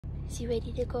Is he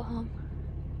ready to go home?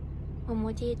 One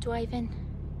more day driving.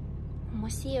 One more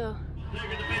see you. Look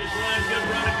at the finish line, good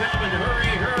run coming. Hurry,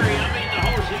 hurry, I mean the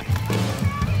horse.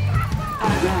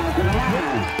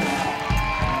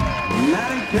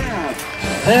 MaddiKempf.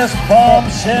 This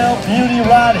bombshell beauty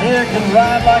right here can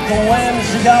ride like the wind.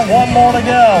 She got one more to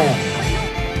go.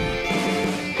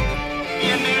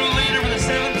 A new leader for the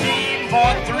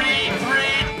 17.33.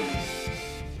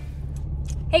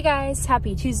 Hey guys,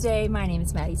 happy Tuesday. My name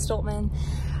is Maddi-Stoltman.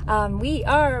 We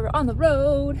are on the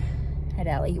road. Head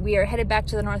alley. We are headed back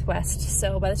to the Northwest.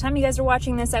 So by the time you guys are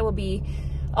watching this, I will be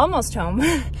almost home.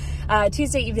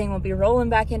 Tuesday evening we'll be rolling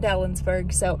back into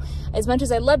Ellensburg. So as much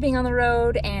as I love being on the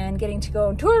road and getting to go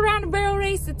and tour around a barrel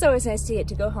race, it's always nice to get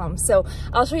to go home. So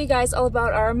I'll show you guys all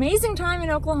about our amazing time in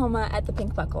Oklahoma at the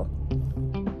Pink Buckle.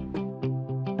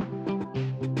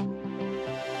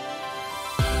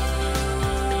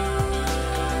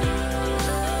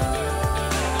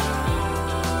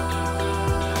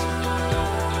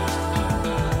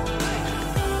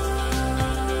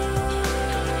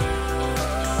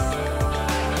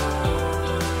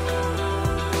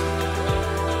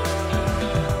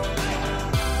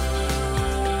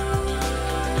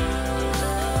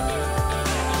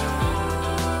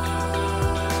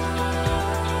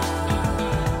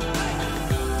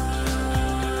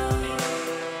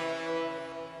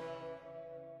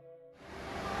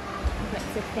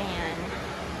 The fan,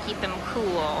 keep him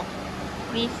cool.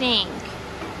 What do you think?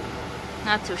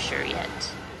 Not so sure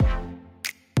yet.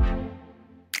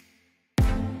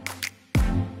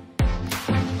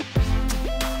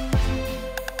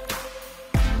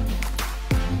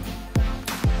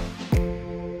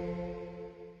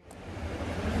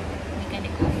 We're gonna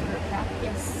go for a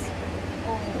practice.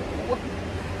 Oh,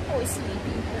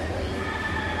 sleepy boy.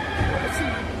 Oh,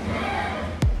 sleepy man.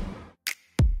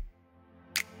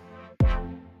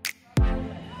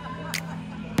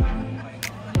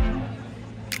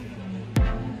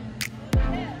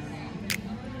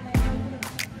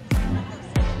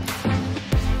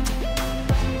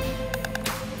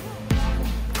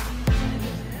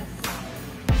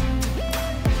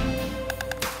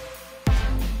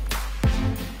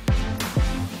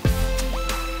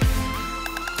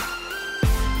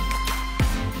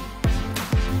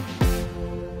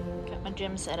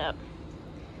 Gym set up.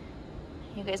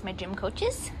 You guys my gym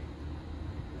coaches?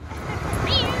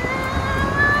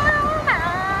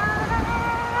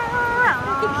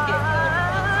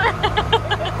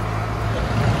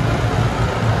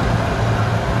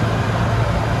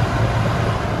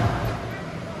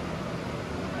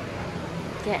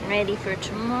 Getting ready for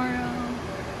tomorrow.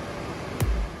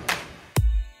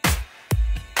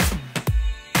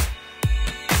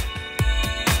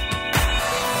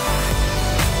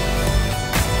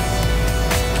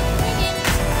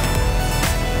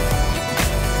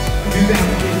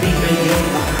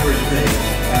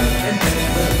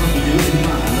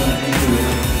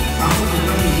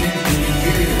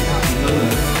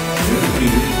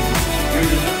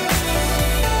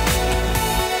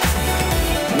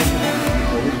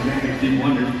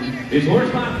 It's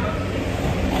horsepower.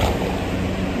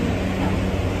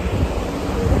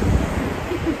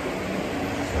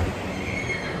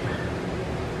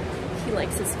 He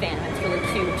likes his fan. It's really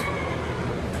cute.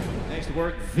 Next to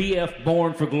work, VF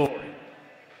Born for Glory.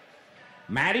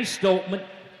 Maddi-Stoltman,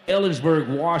 Ellensburg,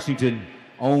 Washington,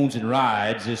 owns and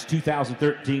rides this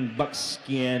 2013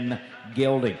 buckskin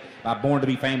gelding by Born to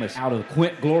be Famous. Out of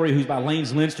Quint Glory, who's by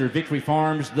Lanes Leinster, Victory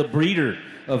Farms, the breeder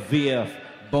of VF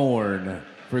Born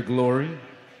for Glory.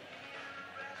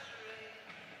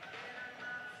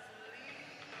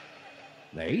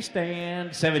 They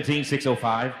stand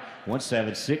 17,605,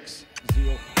 176.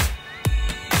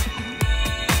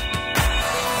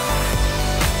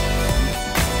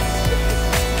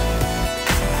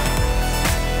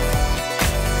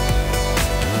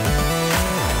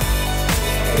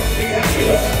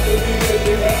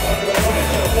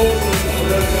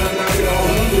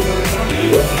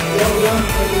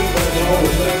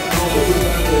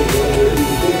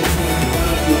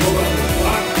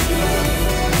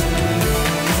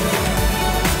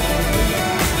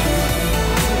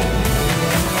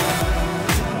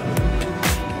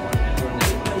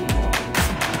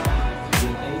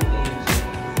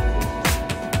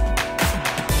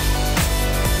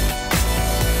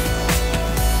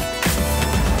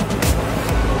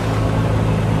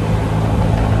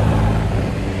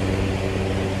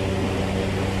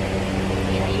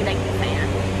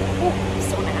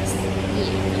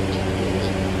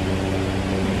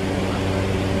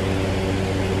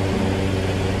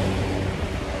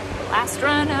 Last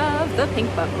run of the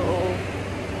Pink Buckle.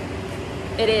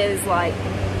 It is like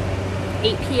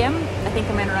 8 p.m. I think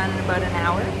I'm gonna run in about an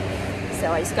hour.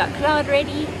 So I just got Claude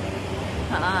ready.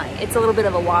 It's a little bit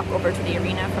of a walk over to the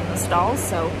arena from the stalls,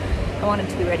 so I wanted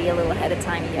to be ready a little ahead of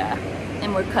time, yeah.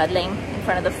 And we're cuddling in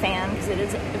front of the fan because it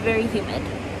is very humid.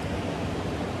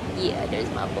 Yeah, there's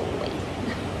my boy.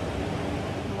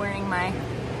 I'm wearing my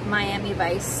Miami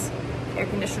Vice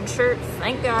air-conditioned shirt.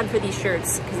 Thank God for these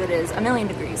shirts because it is a million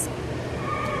degrees.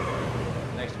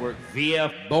 Next work,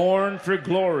 VF Born for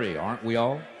Glory, aren't we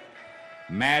all?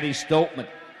 MaddiKempf-Stoltman,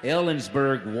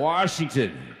 Ellensburg,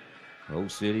 Washington.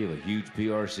 Host city of a huge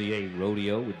PRCA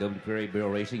rodeo with WPRA Barrel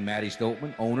Racing.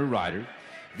 MaddiKempf-Stoltman, owner, rider.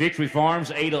 Victory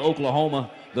Farms, Ada,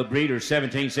 Oklahoma. The breeder,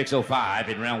 17,605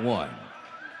 in round 1.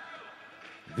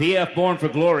 VF Born for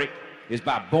Glory is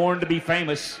by Born to be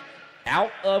Famous,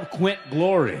 out of Quint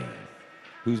Glory,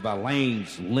 who's by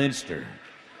Lanes Leinster.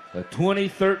 The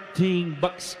 2013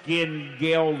 buckskin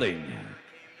gelding.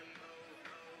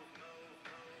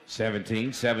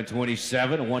 17,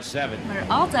 727, and 17. We're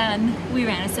all done. We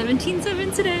ran a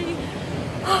 17.7 today.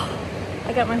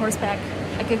 I got my horse back.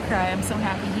 I could cry. I'm so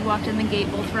happy. He walked in the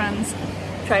gate both runs.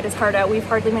 Tried his heart out. We've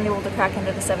hardly been able to crack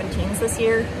into the 17s this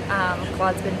year.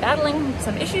 Claude's been battling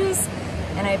some issues,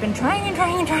 and I've been trying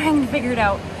to figure it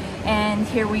out. And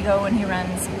here we go, and he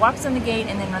runs, walks in the gate,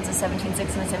 and then runs a 17.6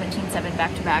 and a 17.7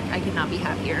 back to back. I could not be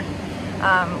happier.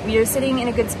 We are sitting in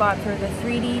a good spot for the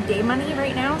 3D day money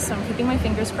right now, so I'm keeping my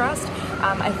fingers crossed.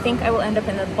 I think I will end up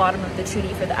in the bottom of the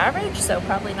 2D for the average, so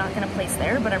probably not going to place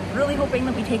there, but I'm really hoping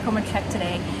that we take home a check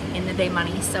today in the day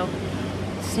money, so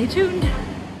stay tuned.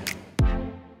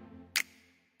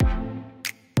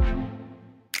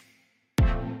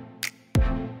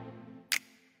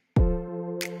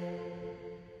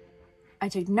 I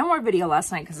took no more video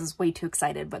last night because I was way too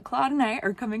excited, but Claude and I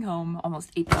are coming home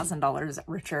almost $8,000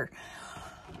 richer.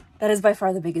 That is by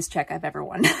far the biggest check I've ever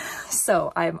won.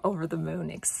 So I'm over the moon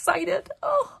excited.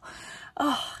 Oh,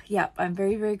 yeah, I'm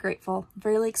very, very grateful.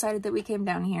 Really excited that we came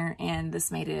down here and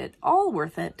this made it all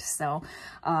worth it. So,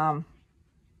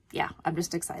 yeah, I'm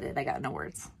just excited. I got no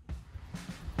words.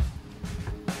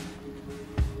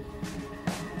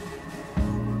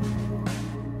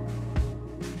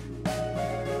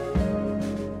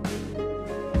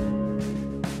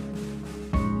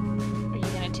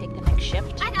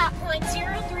 I got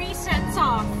 0.03 cents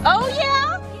off. Oh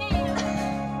yeah?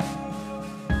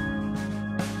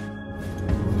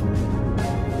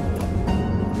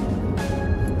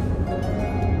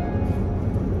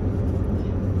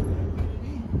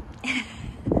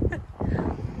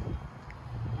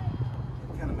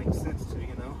 Kind of makes sense too,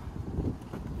 you know.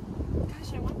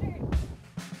 Gosh, I wonder.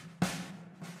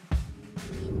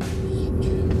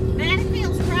 Man, it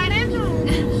feels right at home.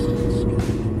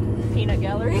 Peanut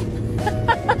gallery.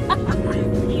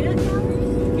 Peanut gallery?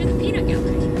 You're the peanut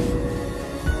gallery.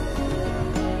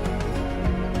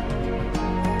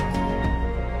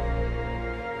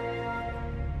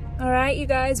 All right, you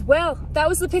guys. Well, that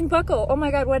was the pink buckle. Oh my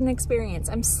God, what an experience.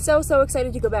 I'm so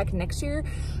excited to go back next year.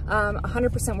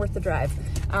 100% worth the drive.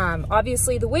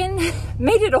 Obviously the win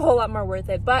made it a whole lot more worth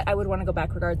it, but I would want to go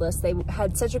back regardless. They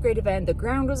had such a great event. The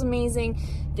ground was amazing.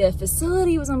 The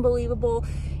facility was unbelievable.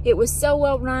 It was so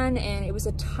well run and it was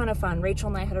a ton of fun. Rachel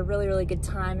and I had a really good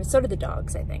time, and so did the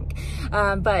dogs, I think.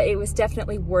 But it was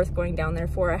definitely worth going down there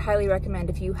for. I highly recommend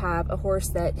if you have a horse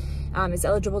that is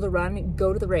eligible to run,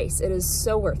 go to the race. It is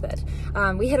so worth it.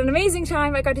 We had an amazing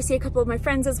time. I got to see a couple of my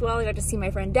friends as well. I got to see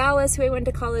my friend Dallas, who I went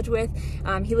to college with.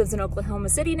 He lives in Oklahoma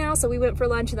City now, so we went for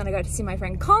lunch, and then I got to see my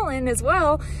friend Colin as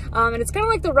well. And it's kind of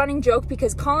like the running joke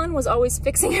because Colin was always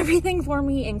fixing everything for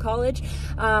me in college.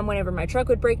 Whenever my truck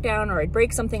would break down or I'd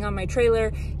break something on my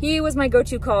trailer, he was my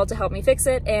go-to call to help me fix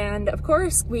it. And of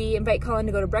course, we invite Colin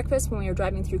to go to breakfast when we were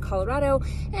driving through Colorado,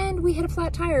 and we had a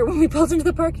flat tire when we pulled into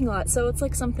the parking lot. So it's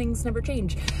like some things never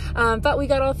change. But we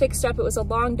got all fixed up. It was a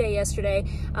long day yesterday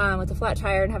with the flat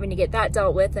tire and having to get that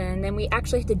dealt with. And then we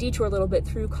actually had to detour a little bit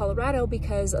through Colorado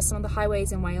because some of the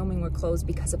highways in Wyoming were closed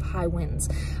because of high winds.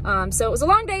 So it was a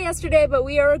long day yesterday, but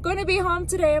we are going to be home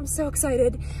today. I'm so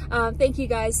excited. Thank you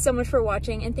guys so much for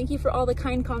watching, and thank you for all the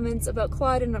kind comments about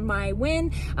Claude and my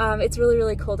win. It's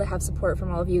really cool to have support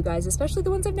from all of you guys, especially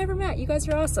the ones I've never met. You guys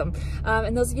are awesome.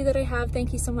 And those of you that I have,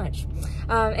 thank you so much.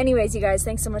 Anyways, you guys,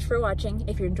 thanks so much for watching.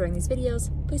 If you're enjoying these videos,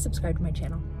 please subscribe to my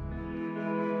channel.